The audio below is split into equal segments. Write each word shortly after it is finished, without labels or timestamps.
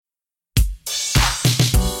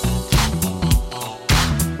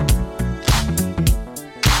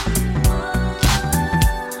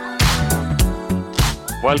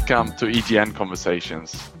Welcome to EGN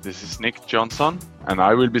Conversations. This is Nick Jonsson, and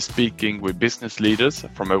I will be speaking with business leaders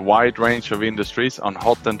from a wide range of industries on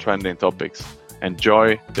hot and trending topics.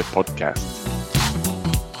 Enjoy the podcast.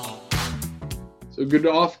 So good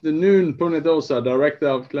afternoon, Punit Oza, Director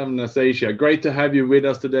of Klaveness Asia. Great to have you with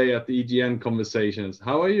us today at the EGN Conversations.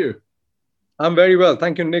 How are you? I'm very well.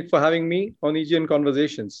 Thank you, Nick, for having me on EGN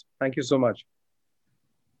Conversations. Thank you so much.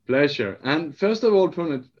 Pleasure. And first of all,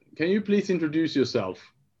 Punit, can you please introduce yourself?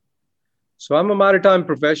 So I'm a maritime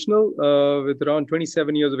professional with around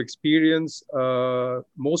 27 years of experience,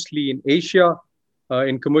 mostly in Asia,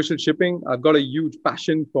 in commercial shipping. I've got a huge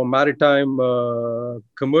passion for maritime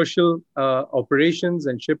commercial operations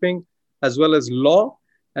and shipping, as well as law,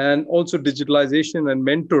 and also digitalization and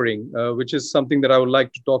mentoring, which is something that I would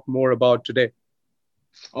like to talk more about today.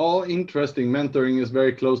 Oh, interesting. Mentoring is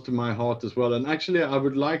very close to my heart as well. And actually, I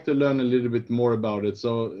would like to learn a little bit more about it.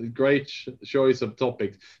 So great choice of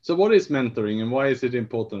topics. So what is mentoring and why is it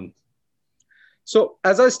important? So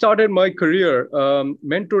as I started my career,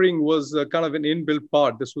 mentoring was kind of an inbuilt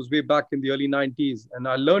part. This was way back in the early 90s. And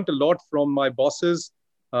I learned a lot from my bosses,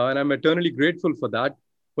 and I'm eternally grateful for that.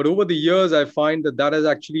 But over the years, I find that has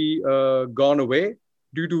actually gone away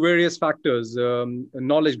due to various factors,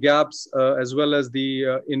 knowledge gaps, as well as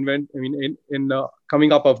the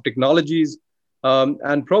coming up of technologies,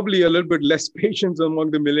 and probably a little bit less patience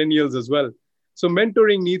among the millennials as well. So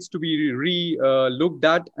mentoring needs to be looked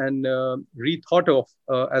at and rethought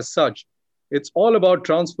of as such. It's all about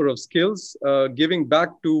transfer of skills, giving back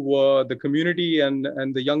to the community and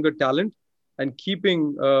the younger talent, and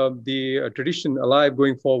keeping the tradition alive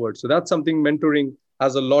going forward. So that's something mentoring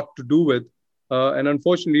has a lot to do with. And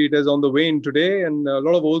unfortunately, it is on the wane today, and a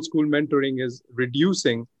lot of old school mentoring is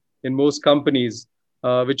reducing in most companies,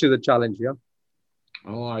 which is a challenge, yeah?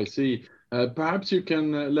 Oh, I see. Perhaps you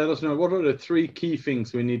can let us know, what are the three key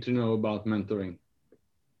things we need to know about mentoring?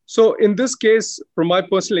 So in this case, from my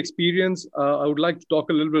personal experience, I would like to talk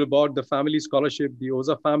a little bit about the family scholarship, the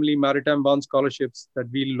Oza Family Maritime One Scholarships that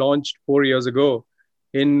we launched 4 years ago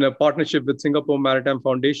in partnership with Singapore Maritime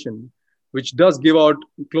Foundation, which does give out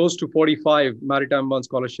close to 45 Maritime One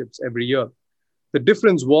scholarships every year. The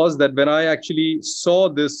difference was that when I actually saw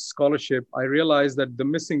this scholarship, I realized that the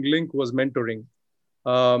missing link was mentoring.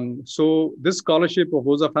 So this scholarship of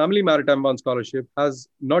Oza Family Maritime One Scholarship has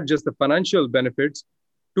not just the financial benefits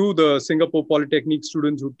to the Singapore Polytechnic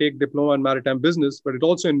students who take diploma in maritime business, but it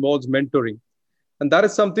also involves mentoring. And that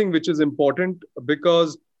is something which is important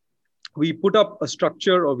because we put up a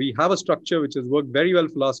structure, or we have a structure which has worked very well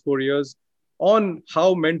for the last 4 years on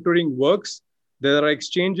how mentoring works. There are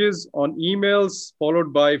exchanges on emails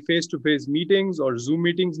followed by face-to-face meetings or Zoom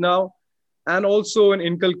meetings now, and also an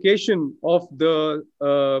inculcation of the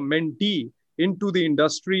mentee into the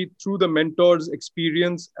industry through the mentor's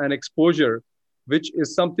experience and exposure, which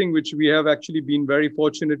is something which we have actually been very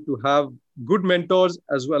fortunate to have good mentors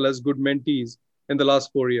as well as good mentees in the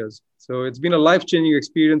last 4 years. So it's been a life-changing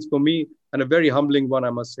experience for me and a very humbling one, I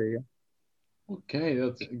must say. Yeah. Okay,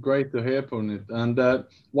 that's great to hear, Punit. And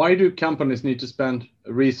why do companies need to spend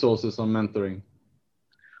resources on mentoring?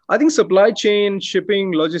 I think supply chain,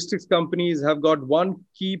 shipping, logistics companies have got one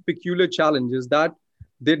key peculiar challenge, is that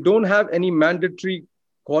they don't have any mandatory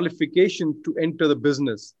qualification to enter the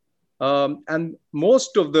business. And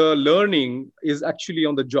most of the learning is actually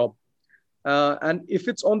on the job. And if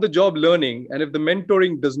it's on the job learning, and if the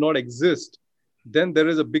mentoring does not exist, then there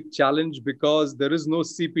is a big challenge because there is no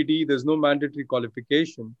CPD, there's no mandatory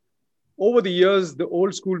qualification. Over the years, the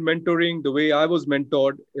old school mentoring, the way I was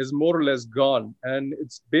mentored, is more or less gone. And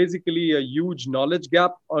it's basically a huge knowledge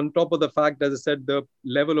gap on top of the fact, as I said, the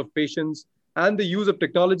level of patience and the use of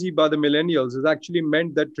technology by the millennials has actually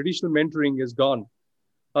meant that traditional mentoring is gone.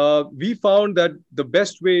 We found that the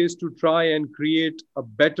best way is to try and create a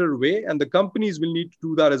better way, and the companies will need to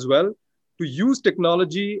do that as well, to use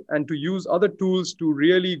technology and to use other tools to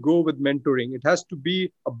really go with mentoring. It has to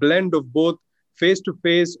be a blend of both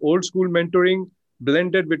face-to-face, old school mentoring,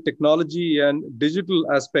 blended with technology and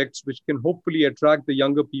digital aspects, which can hopefully attract the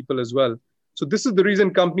younger people as well. So this is the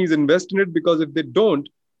reason companies invest in it, because if they don't,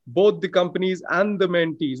 both the companies and the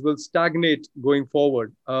mentees will stagnate going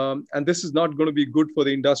forward. And this is not going to be good for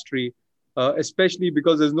the industry, especially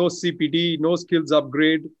because there's no CPD, no skills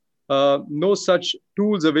upgrade, no such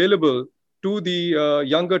tools available to the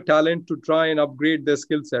younger talent to try and upgrade their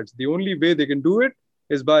skill sets. The only way they can do it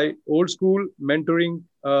is by old school mentoring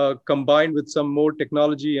combined with some more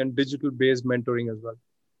technology and digital based mentoring as well.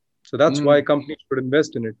 So that's why companies should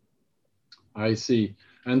invest in it. I see.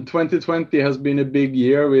 And 2020 has been a big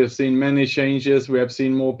year. We have seen many changes. We have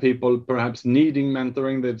seen more people perhaps needing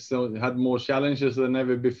mentoring. They've still had more challenges than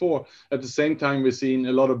ever before. At the same time, we've seen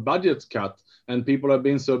a lot of budgets cut and people have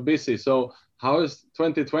been so busy. So how has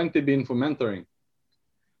 2020 been for mentoring?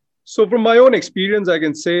 So from my own experience, I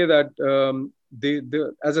can say that,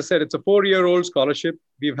 as I said, it's a 4-year-old scholarship.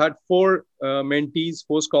 We've had 4 mentees,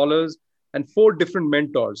 4 scholars, and 4 different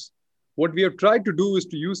mentors. What we have tried to do is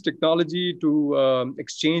to use technology to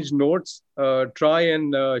exchange notes, try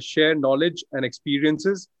and share knowledge and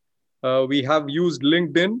experiences. We have used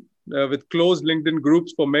LinkedIn with closed LinkedIn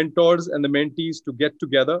groups for mentors and the mentees to get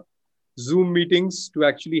together, Zoom meetings to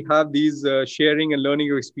actually have these sharing and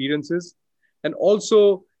learning of experiences, and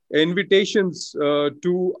also invitations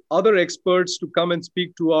to other experts to come and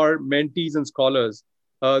speak to our mentees and scholars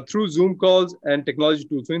through Zoom calls and technology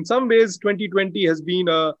tools. So in some ways, 2020 has been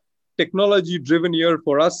a technology-driven year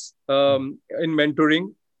for us in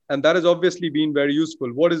mentoring, and that has obviously been very useful.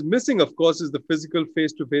 What is missing, of course, is the physical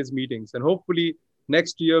face-to-face meetings, and hopefully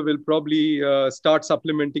next year we'll probably start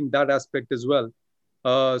supplementing that aspect as well.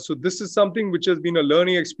 So this is something which has been a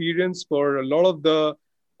learning experience for a lot of the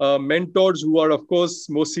mentors who are, of course,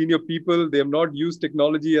 more senior people. They have not used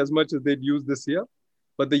technology as much as they'd used this year,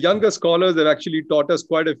 but the younger scholars have actually taught us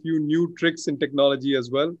quite a few new tricks in technology as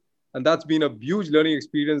well. And that's been a huge learning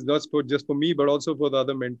experience, not just for me, but also for the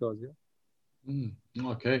other mentors. Yeah.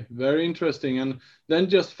 Okay, very interesting. And then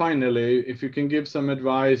just finally, if you can give some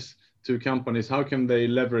advice to companies, how can they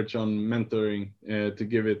leverage on mentoring to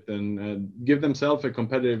give it and give themselves a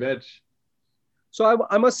competitive edge? So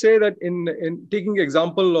I must say that in taking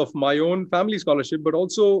example of my own family scholarship, but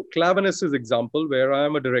also Klaveness's example, where I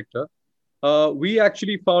am a director, we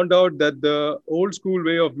actually found out that the old school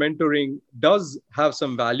way of mentoring does have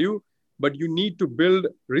some value, but you need to build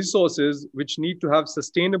resources which need to have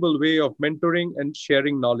sustainable way of mentoring and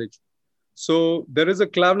sharing knowledge. So there is a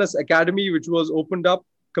Klaveness Academy, which was opened up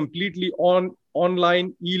completely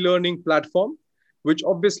online e-learning platform, which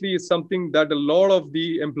obviously is something that a lot of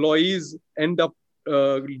the employees end up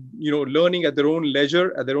learning at their own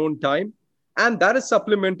leisure, at their own time. And that is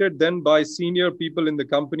supplemented then by senior people in the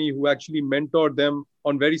company who actually mentor them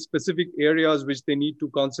on very specific areas which they need to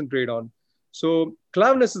concentrate on. So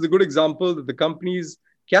Klaveness is a good example that the companies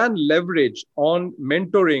can leverage on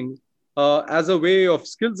mentoring as a way of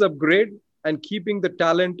skills upgrade and keeping the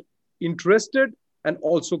talent interested and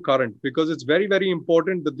also current, because it's very, very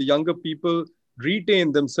important that the younger people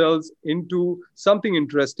retain themselves into something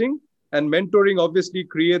interesting. And mentoring obviously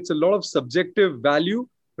creates a lot of subjective value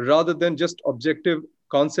rather than just objective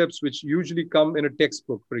concepts, which usually come in a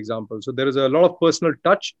textbook, for example. So there is a lot of personal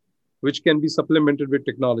touch, which can be supplemented with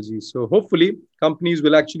technology. So hopefully companies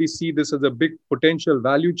will actually see this as a big potential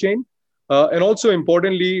value chain. And also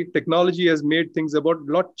importantly, technology has made things a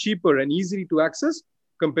lot cheaper and easy to access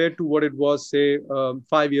compared to what it was, say,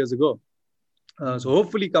 5 years ago. So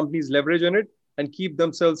hopefully companies leverage on it and keep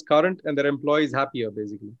themselves current and their employees happier,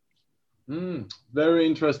 basically. Very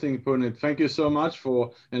interesting, Punit. Thank you so much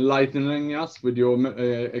for enlightening us with your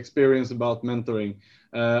experience about mentoring.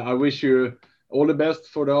 I wish you all the best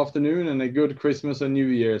for the afternoon and a good Christmas and New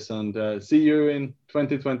Year's, and see you in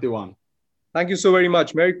 2021. Thank you so very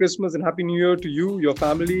much. Merry Christmas and Happy New Year to you, your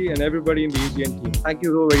family, and everybody in the EGN team. Thank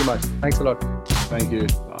you so very much. Thanks a lot. Thank you.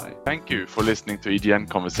 Bye. Thank you for listening to EGN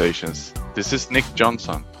Conversations. This is Nick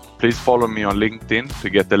Jonsson. Please follow me on LinkedIn to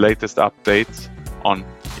get the latest updates on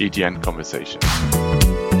EGN Conversations.